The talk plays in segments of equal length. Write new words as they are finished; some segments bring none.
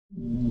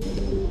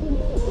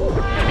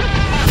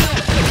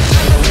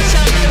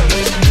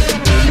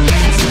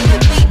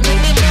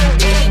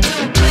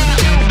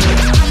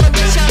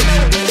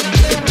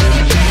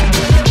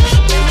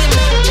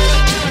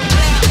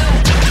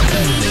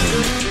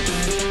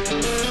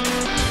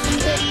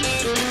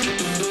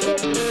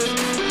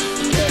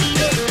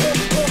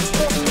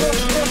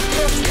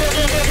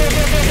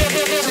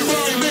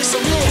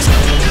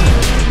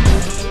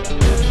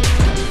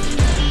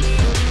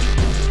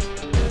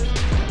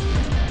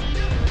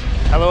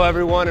Hello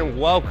everyone and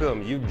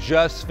welcome. You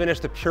just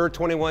finished the Pure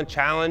 21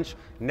 challenge.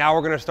 Now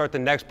we're going to start the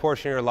next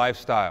portion of your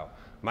lifestyle.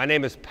 My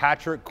name is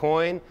Patrick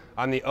Coyne.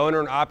 I'm the owner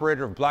and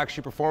operator of Black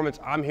Sheep Performance.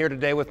 I'm here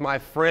today with my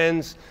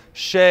friends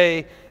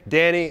Shay,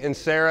 Danny, and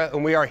Sarah,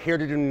 and we are here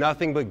to do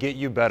nothing but get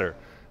you better.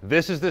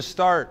 This is the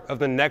start of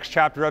the next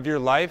chapter of your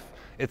life.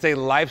 It's a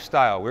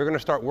lifestyle. We're going to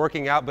start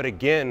working out, but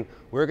again,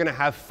 we're going to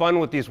have fun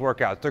with these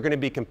workouts. They're going to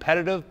be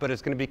competitive, but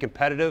it's going to be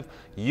competitive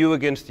you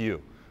against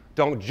you.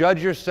 Don't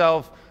judge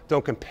yourself.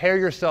 Don't compare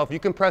yourself. You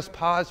can press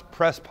pause,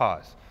 press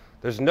pause.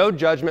 There's no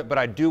judgment, but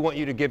I do want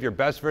you to give your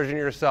best version of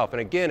yourself. And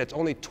again, it's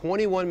only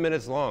 21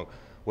 minutes long.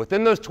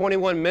 Within those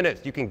 21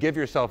 minutes, you can give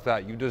yourself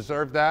that. You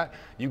deserve that.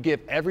 You give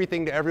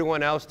everything to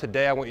everyone else.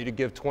 Today, I want you to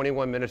give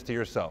 21 minutes to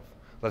yourself.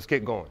 Let's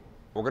get going.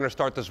 We're going to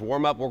start this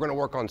warm-up. We're going to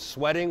work on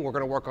sweating. We're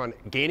going to work on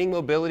gaining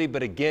mobility.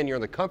 But again, you're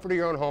in the comfort of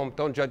your own home.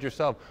 Don't judge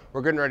yourself.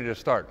 We're getting ready to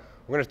start.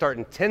 We're going to start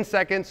in 10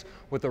 seconds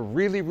with a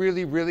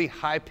really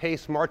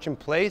high-paced march in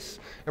place,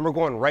 and we're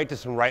going right to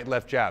some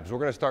right-left jabs. We're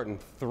going to start in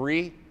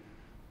 3,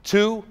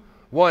 2,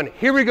 1.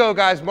 Here we go,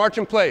 guys. March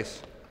in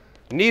place.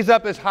 Knees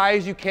up as high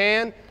as you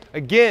can.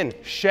 Again,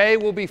 Shay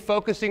will be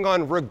focusing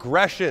on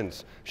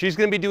regressions. She's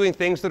going to be doing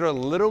things that are a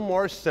little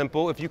more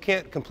simple. If you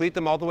can't complete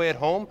them all the way at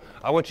home,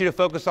 I want you to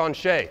focus on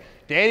Shay.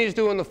 Danny's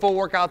doing the full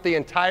workout the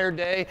entire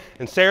day,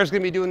 and Sarah's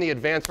going to be doing the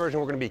advanced version.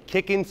 We're going to be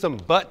kicking some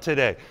butt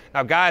today.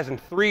 Now, guys, in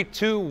 3,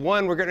 2,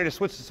 1, we're going to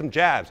switch to some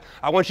jabs.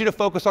 I want you to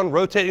focus on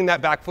rotating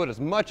that back foot as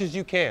much as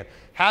you can.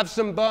 Have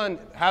some fun,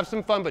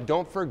 but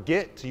don't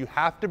forget you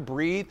have to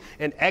breathe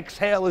and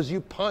exhale as you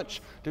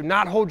punch. Do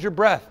not hold your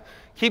breath.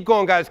 Keep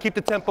going, guys. Keep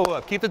the tempo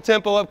up. Keep the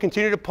tempo up.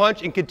 Continue to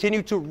punch and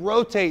continue to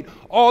rotate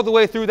all the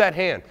way through that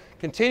hand.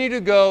 Continue to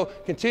go,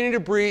 continue to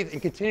breathe,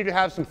 and continue to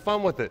have some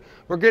fun with it.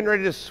 We're getting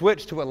ready to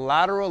switch to a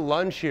lateral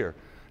lunge here.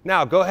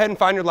 Now, go ahead and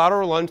find your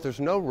lateral lunge. There's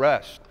no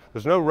rest.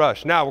 There's no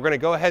rush. Now, we're going to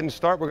go ahead and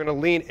start. We're going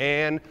to lean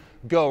and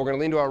go. We're going to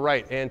lean to our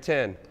right and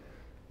 10,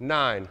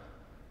 9,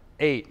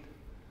 8,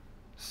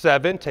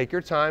 7. Take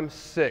your time.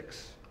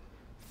 6,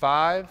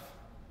 5,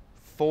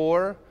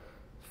 4,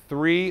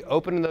 3,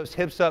 opening those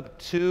hips up,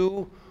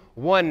 2,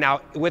 1.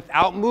 Now,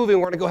 without moving,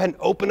 we're going to go ahead and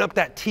open up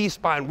that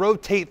T-spine,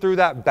 rotate through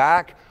that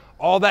back.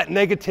 All that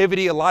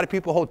negativity, a lot of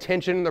people hold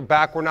tension in their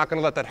back. We're not going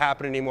to let that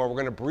happen anymore. We're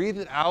going to breathe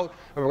it out,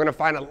 and we're going to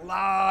find a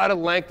lot of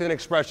length and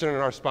expression in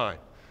our spine.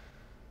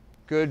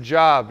 Good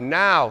job.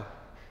 Now,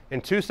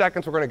 in 2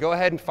 seconds, we're going to go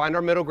ahead and find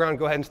our middle ground.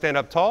 Go ahead and stand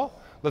up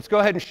tall. Let's go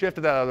ahead and shift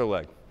to that other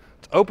leg.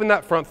 Let's open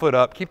that front foot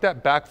up. Keep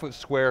that back foot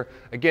square.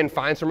 Again,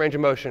 find some range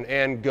of motion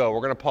and go. We're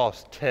going to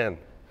pulse. 10,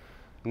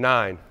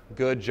 9.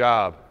 Good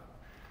job.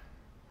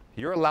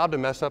 You're allowed to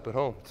mess up at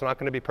home. It's not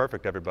going to be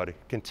perfect, everybody.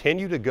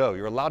 Continue to go.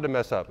 You're allowed to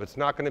mess up. It's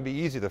not going to be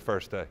easy the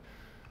first day.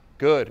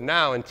 Good.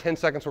 Now, in 10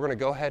 seconds, we're going to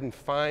go ahead and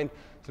find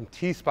some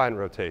T-spine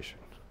rotation.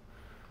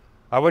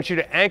 I want you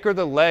to anchor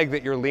the leg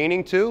that you're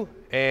leaning to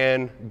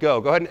and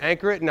go. Go ahead and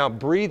anchor it. Now,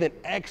 breathe and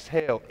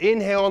exhale.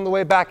 Inhale on the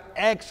way back.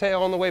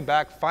 Exhale on the way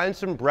back. Find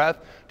some breath.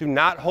 Do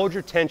not hold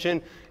your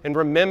tension. And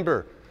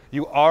remember,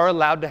 you are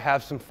allowed to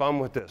have some fun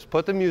with this.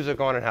 Put the music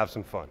on and have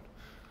some fun.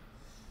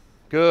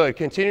 Good.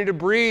 Continue to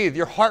breathe.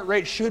 Your heart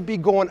rate should be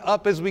going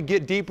up as we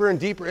get deeper and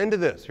deeper into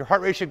this. Your heart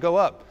rate should go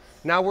up.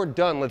 Now we're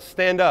done. Let's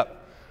stand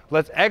up.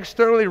 Let's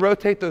externally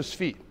rotate those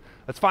feet.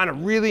 Let's find a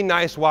really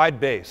nice wide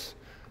base.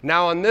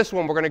 Now on this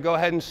one, we're going to go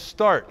ahead and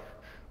start.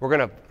 We're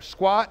going to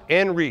squat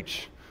and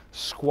reach.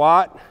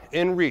 Squat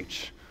and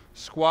reach.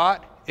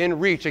 Squat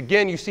and reach.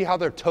 Again, you see how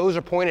their toes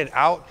are pointed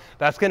out?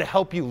 That's going to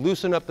help you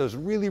loosen up those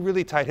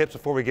really tight hips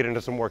before we get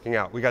into some working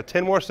out. We got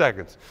 10 more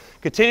seconds.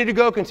 Continue to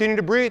go. Continue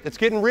to breathe. It's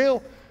getting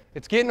real.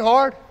 It's getting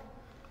hard.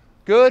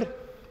 Good.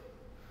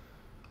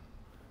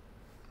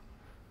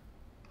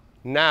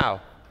 Now,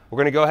 we're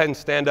going to go ahead and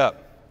stand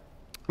up.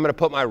 I'm going to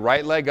put my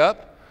right leg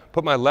up,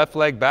 put my left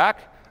leg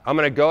back. I'm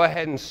going to go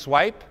ahead and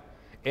swipe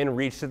and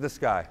reach to the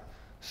sky.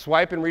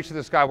 Swipe and reach to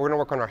the sky. We're going to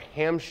work on our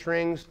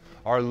hamstrings,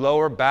 our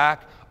lower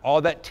back,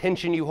 all that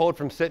tension you hold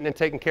from sitting and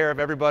taking care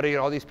of everybody and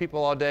all these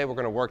people all day. We're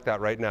going to work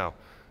that right now.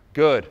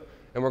 Good.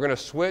 And we're going to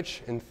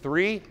switch in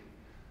 3,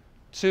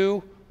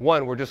 2,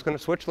 1. We're just going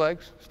to switch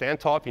legs. Stand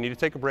tall. If you need to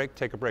take a break,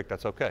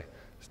 that's okay.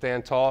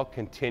 Stand tall,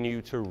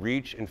 continue to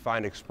reach and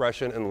find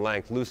expression and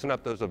length. Loosen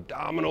up those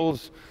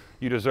abdominals.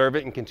 You deserve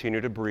it, and continue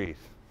to breathe.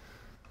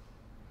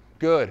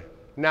 Good.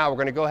 Now we're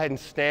going to go ahead and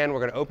stand.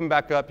 We're going to open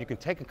back up. You can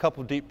take a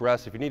couple deep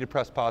breaths. If you need to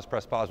press pause,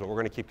 but we're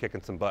going to keep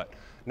kicking some butt.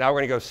 Now we're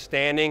going to go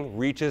standing,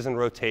 reaches, and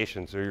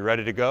rotations. Are you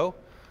ready to go?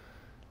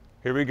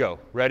 Here we go.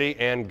 Ready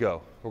and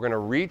go. We're going to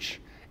reach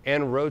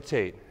and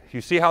rotate.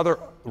 You see how they're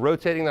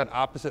rotating that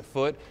opposite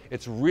foot?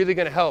 It's really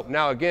gonna help.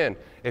 Now again,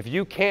 if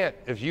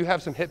you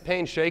have some hip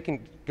pain, shake and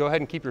go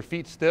ahead and keep your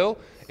feet still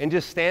and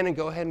just stand and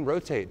go ahead and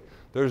rotate.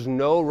 There's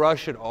no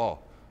rush at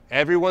all.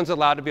 Everyone's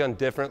allowed to be on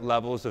different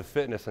levels of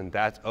fitness, and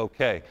that's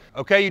okay.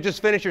 Okay, you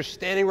just finished your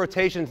standing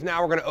rotations.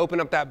 Now we're gonna open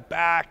up that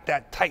back,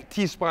 that tight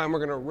T-spine. We're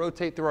gonna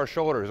rotate through our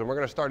shoulders, and we're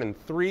gonna start in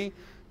 3,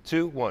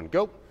 2, 1,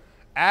 go.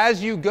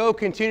 As you go,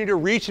 continue to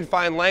reach and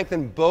find length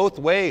in both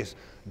ways.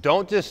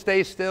 Don't just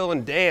stay still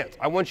and dance.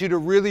 I want you to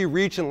really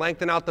reach and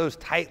lengthen out those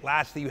tight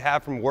lats that you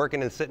have from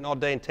working and sitting all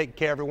day and taking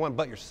care of everyone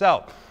but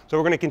yourself. So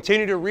we're gonna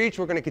continue to reach,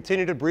 we're gonna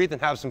continue to breathe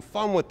and have some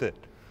fun with it.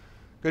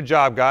 Good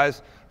job,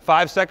 guys.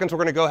 5 seconds, we're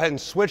gonna go ahead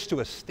and switch to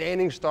a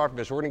standing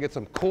starfish. We're gonna get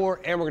some core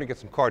and we're gonna get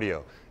some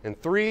cardio. In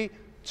 3,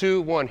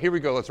 2, 1, here we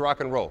go, let's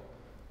rock and roll.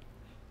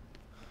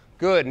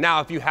 Good, now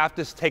if you have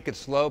to take it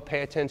slow,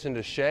 pay attention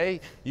to Shay.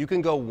 You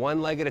can go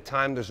one leg at a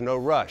time, there's no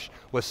rush.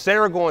 With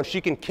Sarah going, she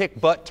can kick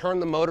butt,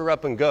 turn the motor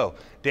up and go.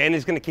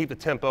 Danny's gonna keep the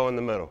tempo in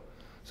the middle.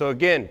 So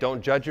again,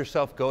 don't judge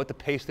yourself, go at the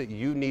pace that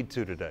you need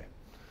to today.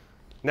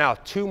 Now,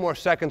 2 more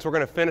seconds, we're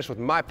gonna finish with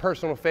my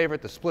personal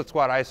favorite, the split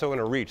squat iso and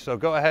a reach. So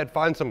go ahead,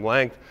 find some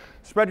length,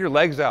 spread your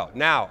legs out.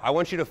 Now, I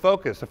want you to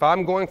focus. If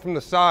I'm going from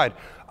the side,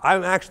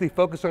 I'm actually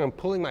focusing on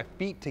pulling my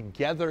feet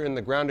together in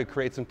the ground to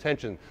create some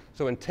tension.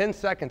 So in 10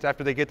 seconds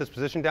after they get this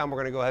position down, we're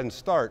gonna go ahead and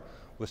start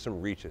with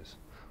some reaches.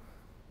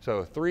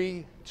 So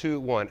 3, 2,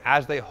 1.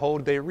 As they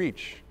hold, they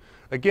reach.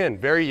 Again,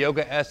 very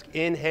yoga-esque.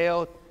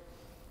 Inhale,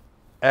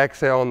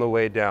 exhale on the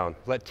way down.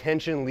 Let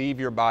tension leave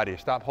your body.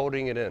 Stop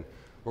holding it in.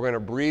 We're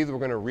gonna breathe, we're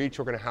gonna reach,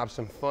 we're gonna have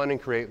some fun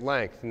and create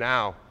length.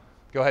 Now,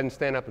 go ahead and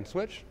stand up and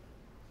switch.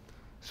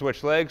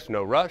 Switch legs,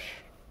 no rush.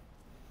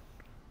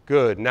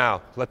 Good,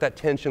 now let that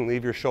tension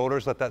leave your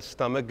shoulders, let that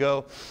stomach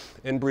go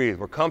and breathe.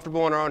 We're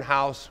comfortable in our own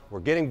house.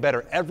 We're getting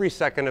better every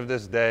second of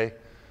this day.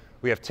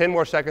 We have 10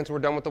 more seconds, we're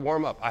done with the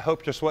warm up. I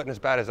hope you're sweating as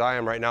bad as I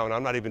am right now and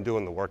I'm not even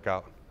doing the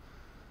workout.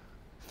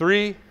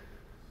 3,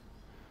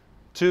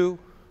 2,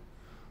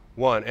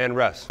 1, and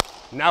rest.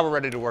 Now we're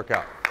ready to work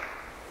out.